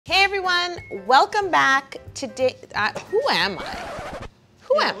Hey everyone, welcome back. Today, who am I?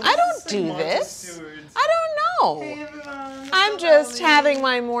 I don't do this. I don't know. Hey everyone. I'm just having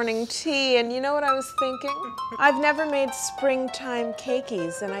my morning tea, and you know what I was thinking? I've never made springtime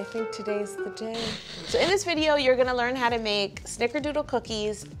cakies, and I think today's the day. So in this video, you're gonna learn how to make Snickerdoodle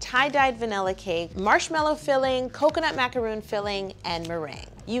cookies, tie-dyed vanilla cake, marshmallow filling, coconut macaroon filling, and meringue.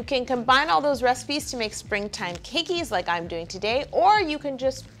 You can combine all those recipes to make springtime cakies like I'm doing today, or you can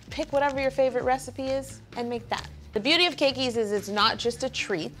just pick whatever your favorite recipe is and make that. The beauty of Cakies is it's not just a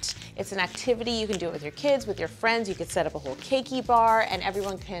treat, it's an activity. You can do it with your kids, with your friends. You could set up a whole cakey bar and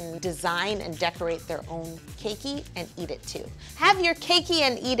everyone can design and decorate their own cakey and eat it too. Have your cakey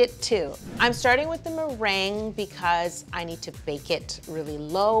and eat it too. I'm starting with the meringue because I need to bake it really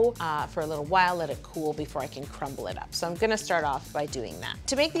low for a little while, let it cool before I can crumble it up. So I'm gonna start off by doing that.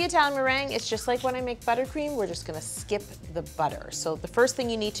 To make the Italian meringue, it's just like when I make buttercream, we're just gonna skip the butter. So the first thing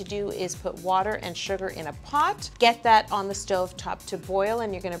you need to do is put water and sugar in a pot. Get that on the stove top to boil,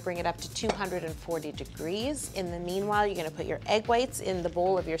 and you're gonna bring it up to 240 degrees. In the meanwhile, you're gonna put your egg whites in the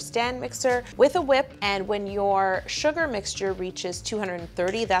bowl of your stand mixer with a whip, and when your sugar mixture reaches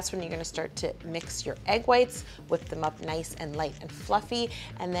 230, that's when you're gonna start to mix your egg whites, whip them up nice and light and fluffy,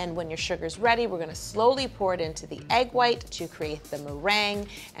 and then when your sugar's ready, we're gonna slowly pour it into the egg white to create the meringue,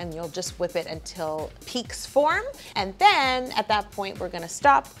 and you'll just whip it until peaks form, and then at that point, we're gonna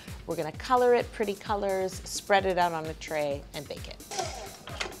stop. We're gonna color it pretty colors, spread it out on a tray, and bake it.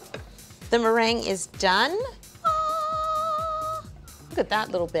 The meringue is done. Look at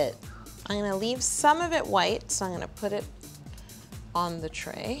that little bit. I'm gonna leave some of it white, so I'm gonna put it on the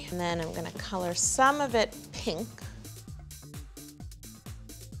tray. And then I'm gonna color some of it pink.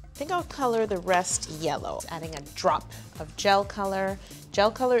 I think I'll color the rest yellow, adding a drop of gel color.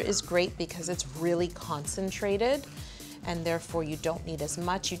 Gel color is great because it's really concentrated, and therefore you don't need as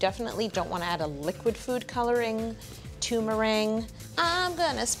much. You definitely don't want to add a liquid food coloring to meringue. I'm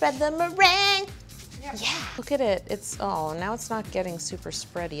gonna spread the meringue. Yeah, look at it. Oh, now it's not getting super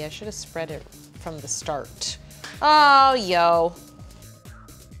spready. I should have spread it from the start. Oh, yo.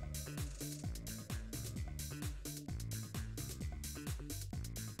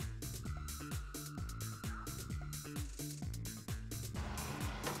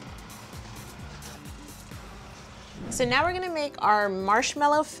 So now we're gonna make our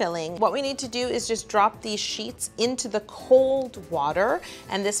marshmallow filling. What we need to do is just drop these sheets into the cold water,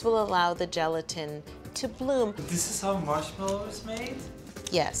 and this will allow the gelatin to bloom. This is how marshmallow is made?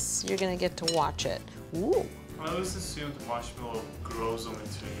 Yes, you're gonna get to watch it. Ooh. I always assumed marshmallow grows on a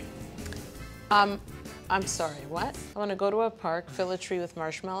tree. I'm sorry, what? I wanna go to a park, fill a tree with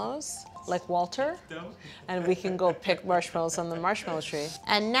marshmallows, like Walter, and we can go pick marshmallows on the marshmallow tree.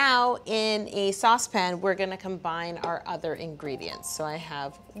 And now in a saucepan, we're gonna combine our other ingredients. So I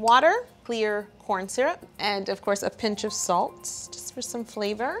have water, clear corn syrup, and of course a pinch of salt, just for some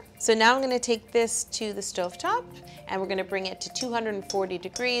flavor. So now I'm gonna take this to the stovetop, and we're gonna bring it to 240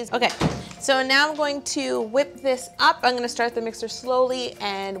 degrees. Okay, so now I'm going to whip this up. I'm gonna start the mixer slowly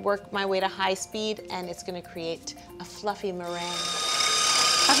and work my way to high speed, and it's gonna create a fluffy meringue.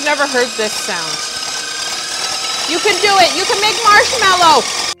 I've never heard this sound. You can do it, you can make marshmallow.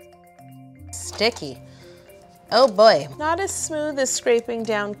 Sticky. Oh boy. Not as smooth as scraping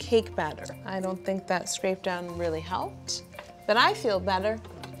down cake batter. I don't think that scrape down really helped, but I feel better.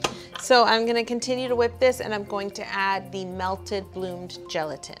 So I'm gonna continue to whip this, and I'm going to add the melted bloomed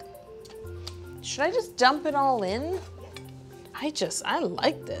gelatin. Should I just dump it all in? I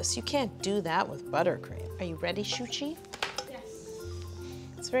like this. You can't do that with buttercream. Are you ready, Shuchi?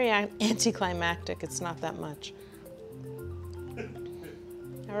 It's very anticlimactic, it's not that much.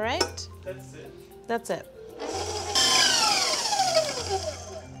 All right? That's it. That's it.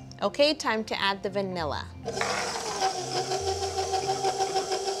 Okay, time to add the vanilla.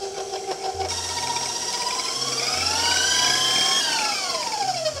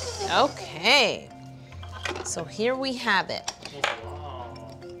 Okay, so here we have it.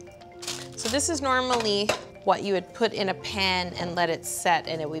 Wow. So this is normally what you would put in a pan and let it set,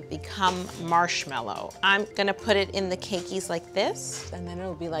 and it would become marshmallow. I'm gonna put it in the cakies like this, and then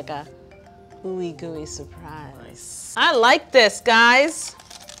it'll be like a ooey gooey surprise. Nice. I like this, guys.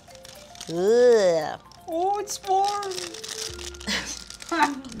 Ugh. Oh, it's warm.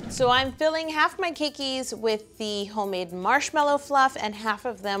 So I'm filling half my cakies with the homemade marshmallow fluff and half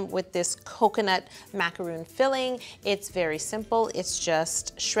of them with this coconut macaroon filling. It's very simple. It's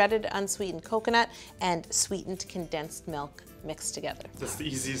just shredded unsweetened coconut and sweetened condensed milk mixed together. That's the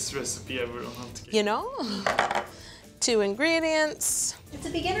easiest recipe ever on Cakies. You know? 2 ingredients. It's a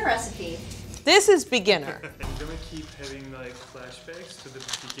beginner recipe. This is beginner. I'm gonna keep having like flashbacks to the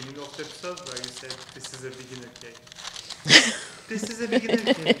beginning of the episode where you said this is a beginner cake. This is a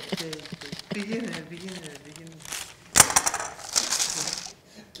beginner cake. Beginner.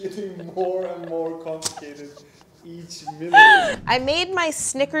 Getting more and more complicated each minute. I made my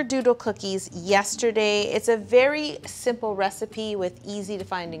Snickerdoodle cookies yesterday. It's a very simple recipe with easy to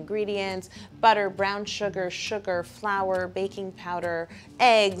find ingredients: butter, brown sugar, flour, baking powder,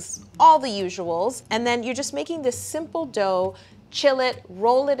 eggs, all the usuals. And then you're just making this simple dough, chill it,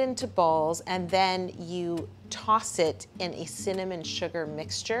 roll it into balls, and then you toss it in a cinnamon sugar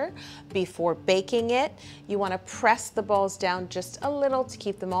mixture before baking it. You want to press the balls down just a little to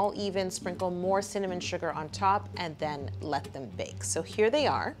keep them all even, sprinkle more cinnamon sugar on top, and then let them bake. So here they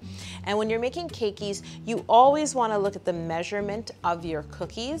are. And when you're making cakies, you always want to look at the measurement of your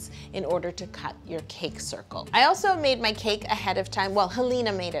cookies in order to cut your cake circle. I also made my cake ahead of time. Well,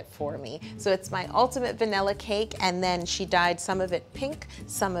 Helena made it for me. So it's my ultimate vanilla cake, and then she dyed some of it pink,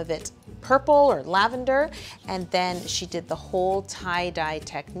 some of it purple or lavender, and then she did the whole tie-dye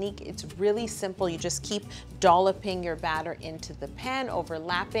technique. It's really simple. You just keep dolloping your batter into the pan,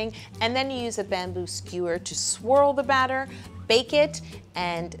 overlapping, and then you use a bamboo skewer to swirl the batter, bake it,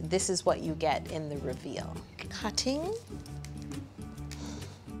 and this is what you get in the reveal. Cutting.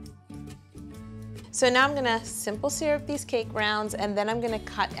 So now I'm gonna simple syrup these cake rounds, and then I'm gonna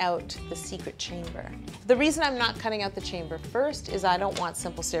cut out the secret chamber. The reason I'm not cutting out the chamber first is I don't want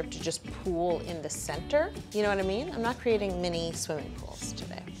simple syrup to just pool in the center. You know what I mean? I'm not creating mini swimming pools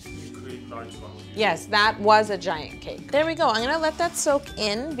today. You create large ones. Yes, that was a giant cake. There we go. I'm gonna let that soak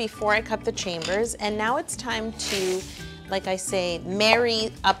in before I cut the chambers, and now it's time to, like I say,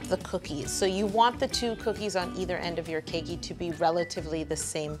 marry up the cookies. So you want the two cookies on either end of your kekie to be relatively the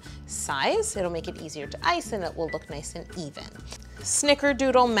same size. It'll make it easier to ice and it will look nice and even.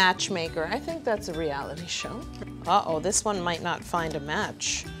 Snickerdoodle matchmaker. I think that's a reality show. Uh-oh, this one might not find a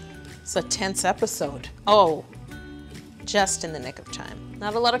match. It's a tense episode. Oh, just in the nick of time.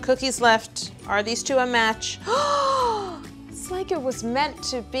 Not a lot of cookies left. Are these two a match? It's like it was meant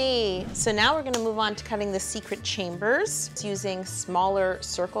to be. So now we're gonna move on to cutting the secret chambers using smaller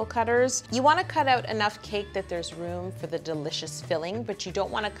circle cutters. You wanna cut out enough cake that there's room for the delicious filling, but you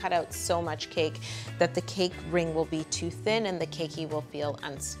don't wanna cut out so much cake that the cake ring will be too thin and the kekie will feel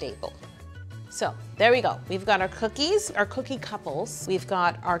unstable. So there we go. We've got our cookies, our cookie couples. We've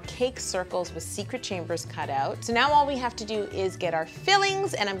got our cake circles with secret chambers cut out. So now all we have to do is get our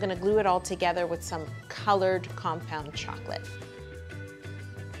fillings, and I'm gonna glue it all together with some colored compound chocolate.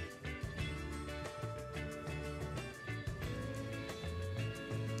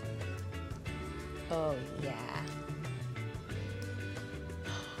 Oh yeah.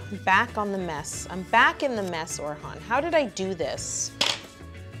 I'm back on the mess. I'm back in the mess, Orhan. How did I do this?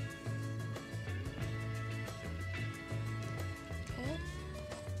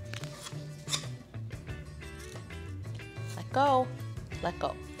 Go, let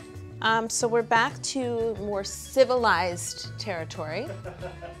go. So we're back to more civilized territory.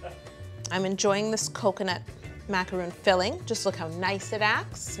 I'm enjoying this coconut macaroon filling. Just look how nice it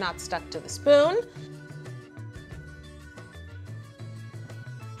acts. It's not stuck to the spoon.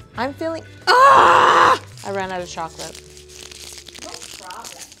 I'm feeling, I ran out of chocolate.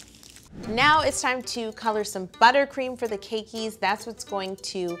 Now it's time to color some buttercream for the cakies. That's what's going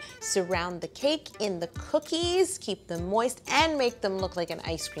to surround the cake in the cookies, keep them moist, and make them look like an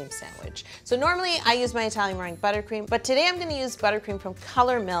ice cream sandwich. So normally I use my Italian meringue buttercream, but today I'm gonna use buttercream from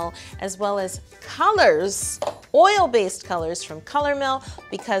Color Mill, as well as colors, oil-based colors from Color Mill,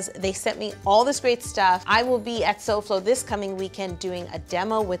 because they sent me all this great stuff. I will be at SoFlo this coming weekend doing a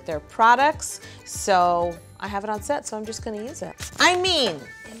demo with their products, so I have it on set, so I'm just gonna use it. I mean,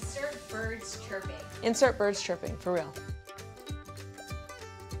 insert birds chirping. Insert birds chirping, for real.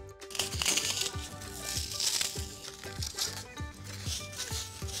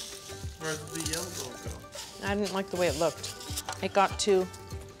 Where did the yellow go? I didn't like the way it looked. It got too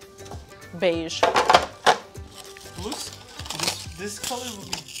beige. Looks, this color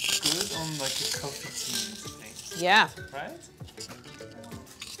would be good on like a coffee tea thing. Yeah. Right?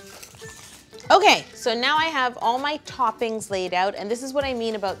 Okay, so now I have all my toppings laid out, and this is what I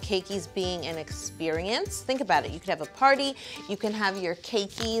mean about cakies being an experience. Think about it. You could have a party, you can have your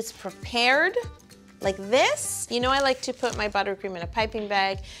cakies prepared like this. You know, I like to put my buttercream in a piping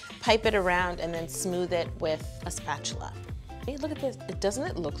bag, pipe it around, and then smooth it with a spatula. Hey, look at this. Doesn't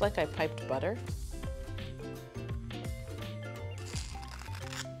it look like I piped butter?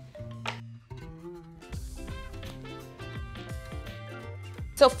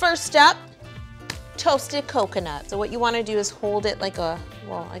 So first up, toasted coconut. So what you want to do is hold it like a,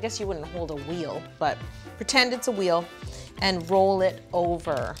 well, I guess you wouldn't hold a wheel, but pretend it's a wheel and roll it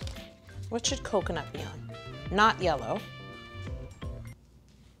over. What should coconut be on? Not yellow.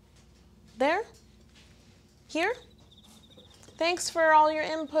 There? Here? Thanks for all your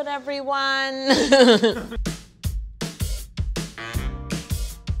input, everyone.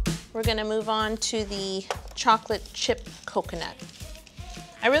 We're gonna move on to the chocolate chip coconut.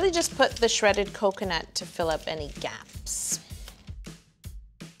 I really just put the shredded coconut to fill up any gaps.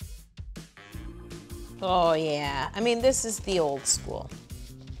 Oh yeah, I mean, this is the old school.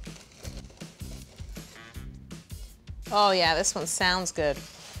 Oh yeah, this one sounds good.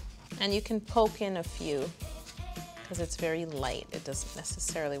 And you can poke in a few because it's very light. It doesn't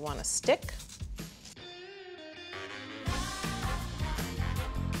necessarily want to stick.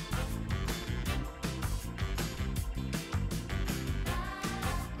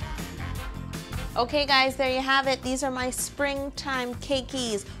 Okay guys, there you have it. These are my springtime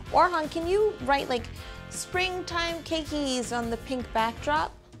cakies. Orhan, can you write like springtime cakies on the pink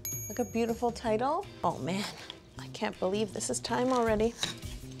backdrop? Like a beautiful title. Oh man, I can't believe this is time already.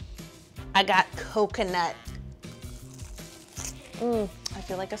 I got coconut. I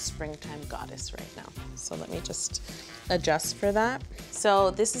feel like a springtime goddess right now. So let me just adjust for that. So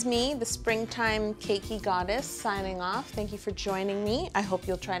this is me, the springtime cakey goddess, signing off. Thank you for joining me. I hope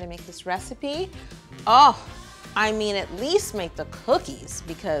you'll try to make this recipe. Oh, I mean, at least make the cookies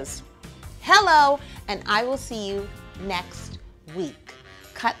because hello, and I will see you next week.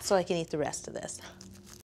 Cut so I can eat the rest of this.